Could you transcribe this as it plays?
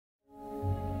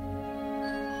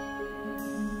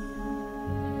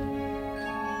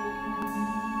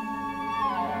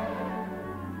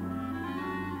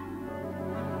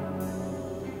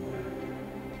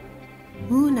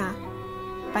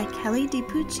Kelly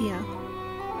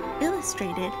DiPucchio,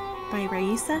 illustrated by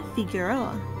Raissa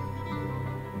Figueroa,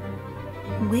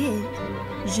 with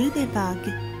Jeux de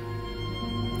Vagues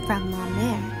from La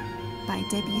Mer by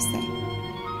Debussy.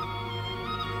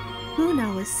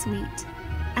 Oona was sweet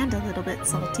and a little bit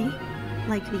salty,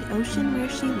 like the ocean where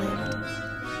she lived.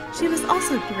 She was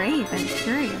also brave and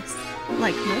curious,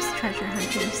 like most treasure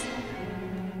hunters.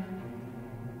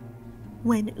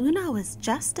 When Oona was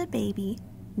just a baby,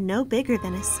 no bigger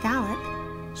than a scallop,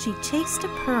 she chased a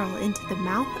pearl into the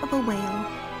mouth of a whale.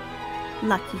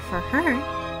 Lucky for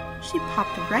her, she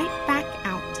popped right back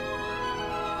out.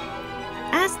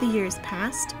 As the years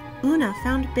passed, Oona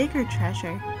found bigger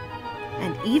treasure,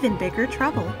 and even bigger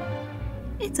trouble.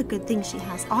 It's a good thing she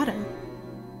has Otto.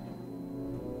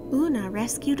 Oona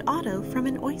rescued Otto from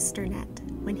an oyster net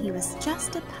when he was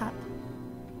just a pup.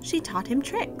 She taught him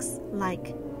tricks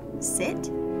like sit,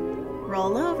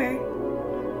 roll over,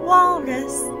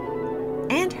 walrus,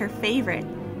 and her favorite,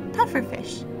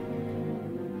 pufferfish.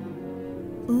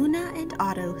 Oona and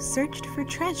Otto searched for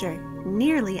treasure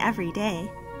nearly every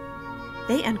day.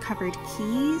 They uncovered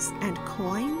keys and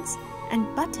coins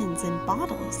and buttons in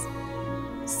bottles.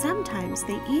 Sometimes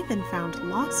they even found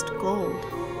lost gold,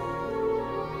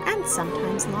 and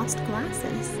sometimes lost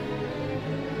glasses.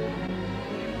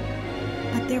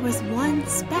 But there was one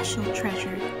special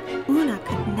treasure Oona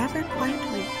could never quite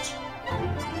reach.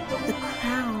 The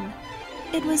crown.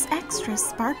 It was extra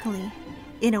sparkly,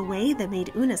 in a way that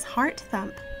made Oona's heart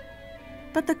thump.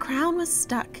 But the crown was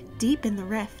stuck deep in the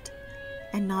rift,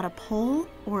 and not a pole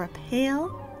or a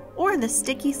pail or the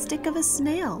sticky stick of a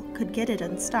snail could get it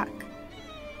unstuck.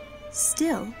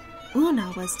 Still,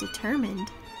 Oona was determined.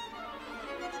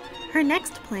 Her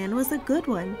next plan was a good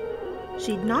one.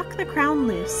 She'd knock the crown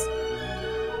loose.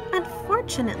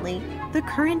 Unfortunately, the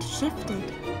current shifted.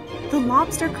 The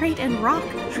lobster crate and rock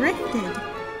drifted.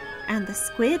 And the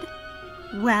squid,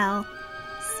 well,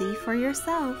 see for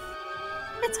yourself.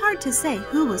 It's hard to say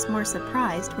who was more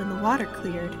surprised when the water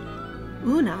cleared,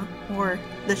 Oona or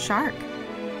the shark.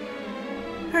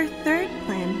 Her third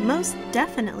plan most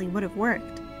definitely would have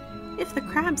worked if the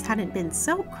crabs hadn't been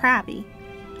so crabby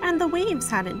and the waves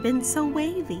hadn't been so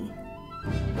wavy.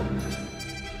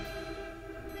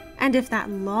 And if that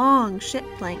long ship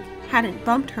plank hadn't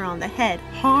bumped her on the head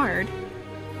hard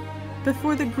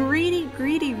before the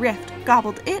greedy rift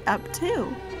gobbled it up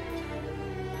too.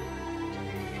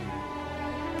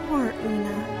 Poor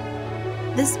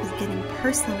Oona. This was getting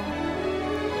personal.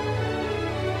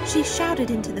 She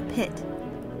shouted into the pit,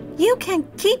 "You can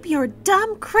keep your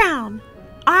dumb crown!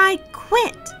 I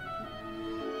quit!"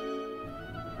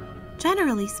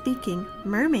 Generally speaking,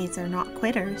 mermaids are not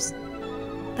quitters,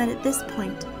 but at this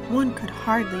point, one could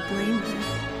hardly blame her.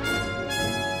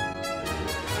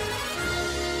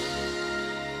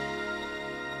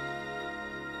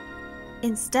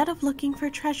 Instead of looking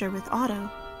for treasure with Otto,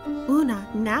 Oona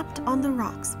napped on the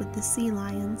rocks with the sea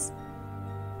lions.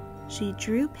 She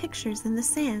drew pictures in the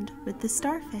sand with the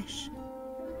starfish.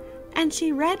 And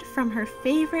she read from her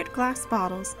favorite glass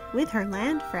bottles with her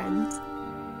land friends.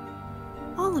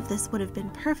 All of this would have been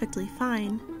perfectly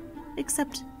fine,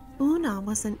 except Oona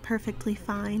wasn't perfectly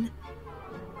fine.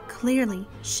 Clearly,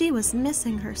 she was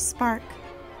missing her spark,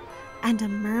 and a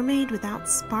mermaid without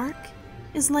spark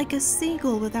is like a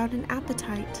seagull without an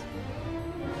appetite.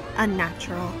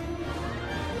 Unnatural.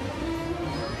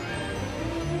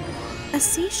 A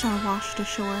seashell washed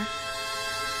ashore.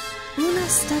 Oona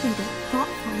studied it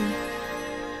thoughtfully.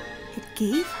 It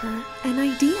gave her an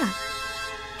idea.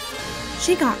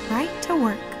 She got right to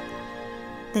work.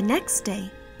 The next day,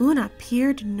 Oona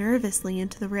peered nervously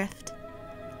into the rift.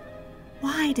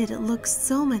 Why did it look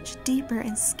so much deeper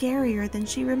and scarier than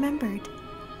she remembered?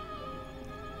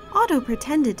 Otto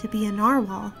pretended to be a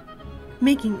narwhal,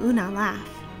 making Oona laugh.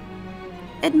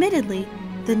 Admittedly,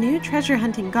 the new treasure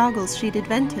hunting goggles she'd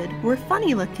invented were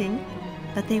funny looking,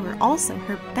 but they were also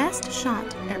her best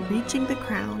shot at reaching the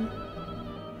crown.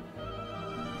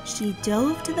 She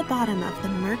dove to the bottom of the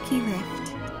murky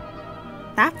rift.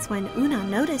 That's when Oona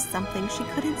noticed something she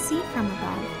couldn't see from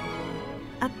above.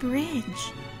 A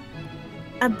bridge.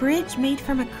 A bridge made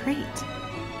from a crate,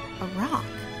 a rock,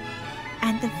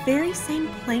 and the very same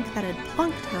plank that had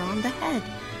plunked her on the head.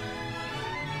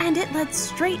 And it led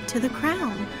straight to the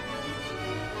crown.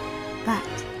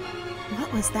 But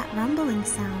what was that rumbling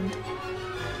sound?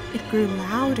 It grew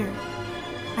louder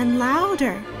and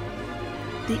louder.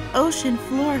 The ocean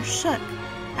floor shook,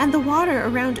 and the water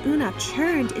around Oona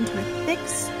churned into a thick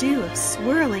stew of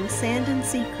swirling sand and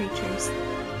sea creatures.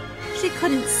 She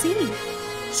couldn't see.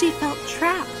 She felt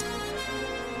trapped.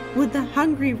 Would the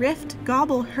hungry rift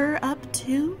gobble her up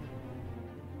too?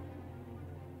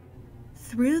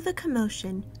 Through the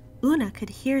commotion, Oona could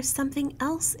hear something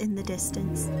else in the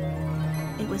distance.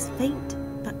 It was faint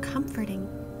but comforting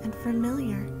and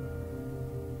familiar.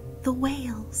 The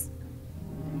whales.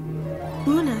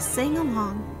 Oona sang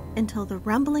along until the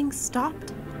rumbling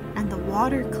stopped and the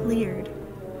water cleared.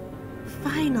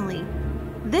 Finally,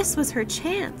 this was her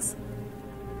chance.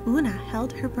 Oona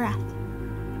held her breath.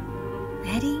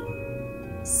 Ready,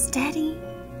 steady,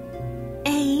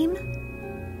 aim.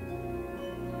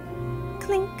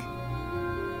 Clink.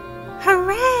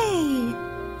 Hooray!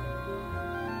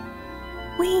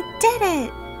 We did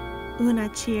it! Oona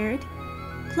cheered,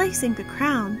 placing the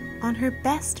crown on her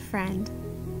best friend.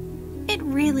 It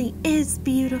really is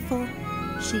beautiful,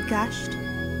 she gushed.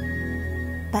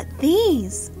 But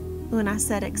these, Oona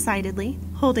said excitedly,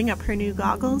 holding up her new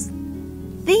goggles,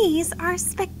 these are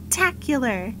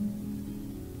spectacular.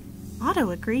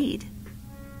 Otto agreed,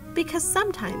 because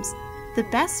sometimes the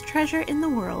best treasure in the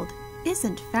world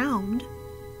isn't found.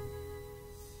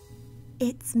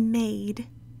 It's made.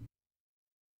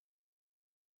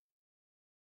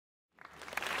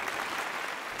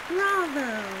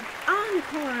 Bravo!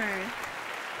 Encore!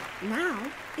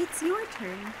 Now it's your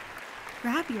turn.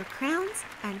 Grab your crowns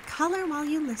and color while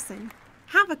you listen.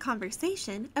 Have a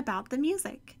conversation about the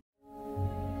music.